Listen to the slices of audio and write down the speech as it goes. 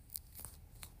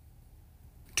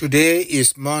Today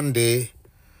is Monday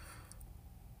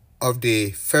of the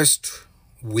first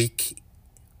week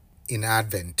in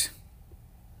Advent.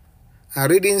 Our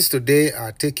readings today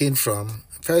are taken from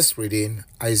first reading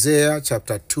Isaiah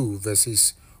chapter 2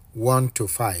 verses 1 to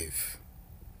 5.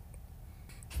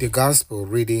 The gospel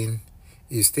reading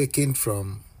is taken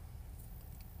from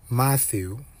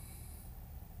Matthew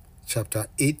chapter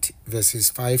 8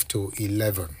 verses 5 to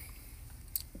 11.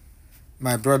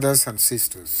 My brothers and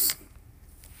sisters,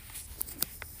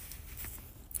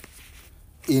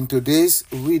 in today's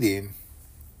reading,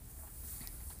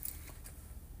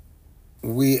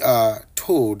 we are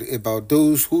told about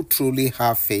those who truly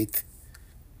have faith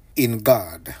in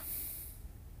God.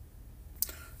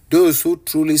 Those who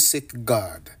truly seek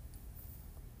God,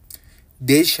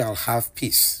 they shall have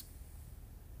peace.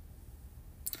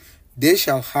 They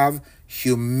shall have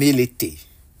humility.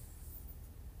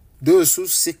 Those who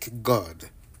seek God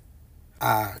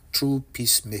are true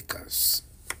peacemakers.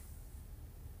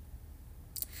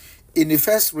 In the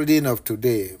first reading of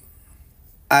today,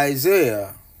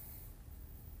 Isaiah,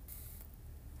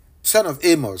 son of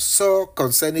Amos, saw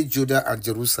concerning Judah and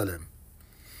Jerusalem,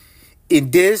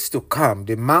 in days to come,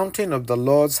 the mountain of the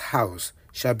Lord's house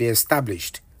shall be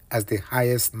established as the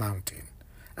highest mountain,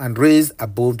 and raised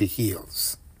above the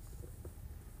hills.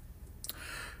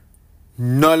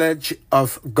 Knowledge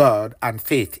of God and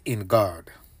faith in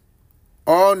God.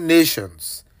 All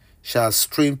nations shall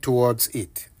stream towards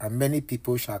it, and many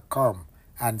people shall come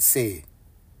and say,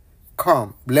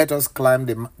 "Come, let us climb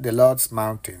the Lord's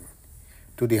mountain,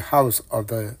 to the house of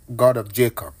the God of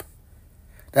Jacob,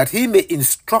 that he may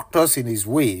instruct us in his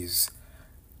ways,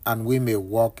 and we may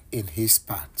walk in his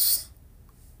paths.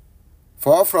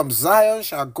 For from Zion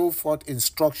shall go forth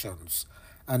instructions,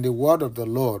 and the word of the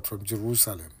Lord from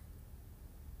Jerusalem.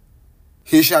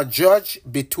 He shall judge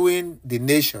between the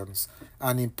nations,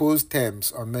 and impose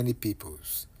terms on many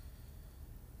peoples.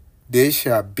 They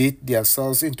shall beat their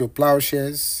swords into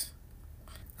plowshares,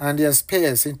 and their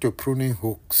spears into pruning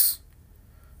hooks.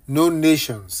 No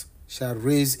nations shall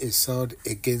raise a sword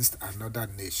against another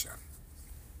nation,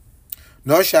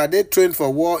 nor shall they train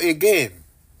for war again.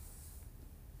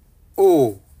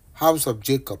 O house of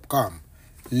Jacob, come,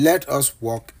 let us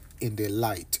walk in the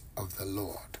light of the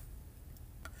Lord."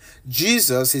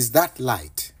 Jesus is that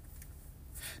light.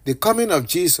 The coming of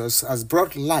Jesus has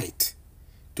brought light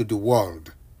to the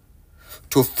world,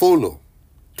 to follow,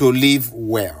 to live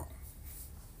well.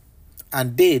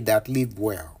 And they that live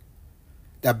well,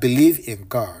 that believe in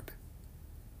God,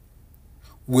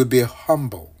 will be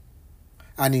humble,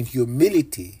 and in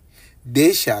humility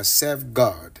they shall serve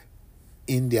God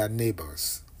in their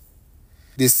neighbors.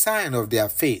 The sign of their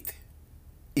faith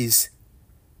is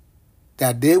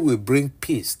that they will bring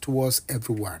peace towards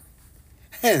everyone.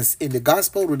 Hence, in the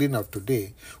gospel reading of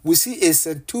today, we see a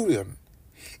centurion,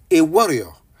 a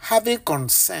warrior, having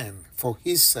concern for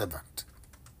his servant,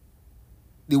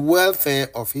 the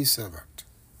welfare of his servant.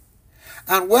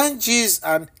 And when Jesus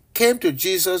came to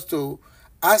Jesus to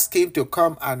ask him to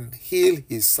come and heal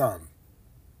his son,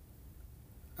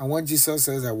 and when Jesus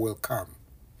says, "I will come,"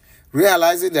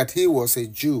 realizing that he was a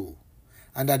Jew,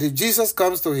 and that if Jesus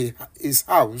comes to his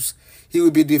house, he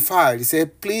will be defiled, he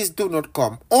said, "Please do not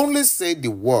come. Only say the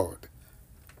word,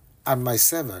 and my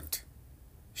servant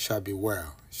shall be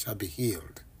well, shall be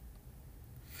healed."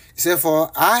 He said, "For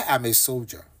I am a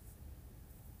soldier.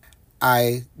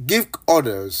 I give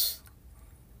orders,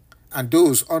 and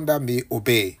those under me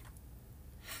obey.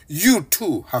 You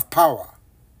too have power.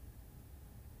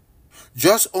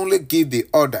 Just only give the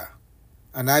order,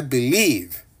 and I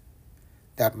believe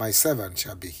that my servant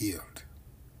shall be healed."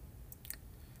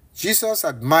 Jesus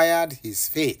admired his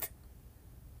faith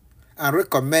and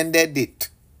recommended it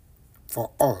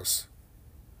for us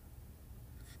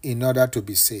in order to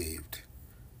be saved,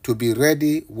 to be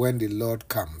ready when the Lord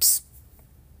comes.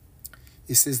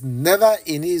 He says, "Never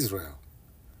in Israel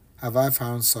have I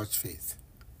found such faith."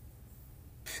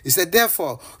 He said,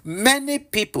 "Therefore, many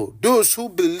people, those who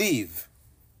believe,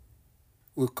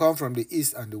 will come from the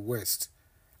east and the west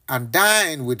and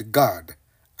dine with God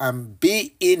and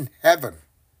be in heaven,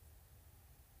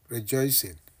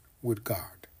 rejoicing with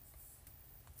God."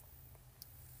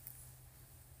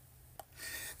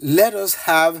 Let us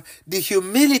have the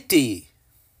humility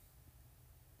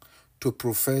to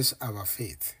profess our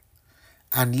faith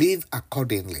and live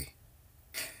accordingly.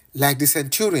 Like the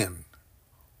centurion,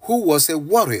 who was a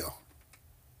warrior,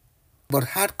 but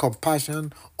had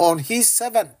compassion on his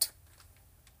servant,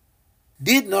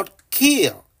 did not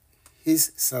kill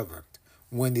his servant.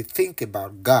 When he think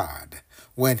about God,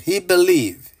 when he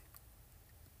believed,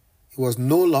 he was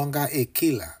no longer a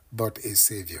killer, but a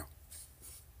savior.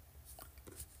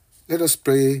 Let us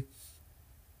pray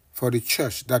for the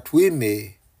church that we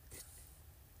may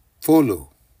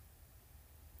follow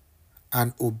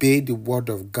and obey the word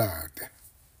of God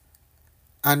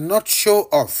and not show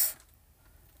off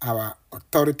our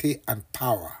authority and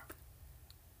power,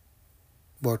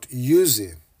 but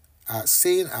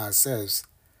seeing ourselves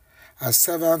as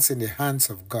servants in the hands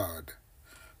of God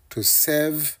to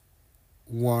serve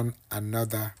one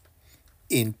another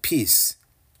in peace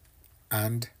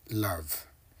and love.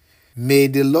 May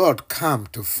the Lord come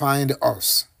to find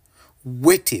us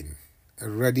waiting,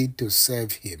 ready to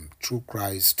serve him through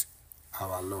Christ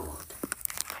our Lord.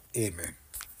 Amen.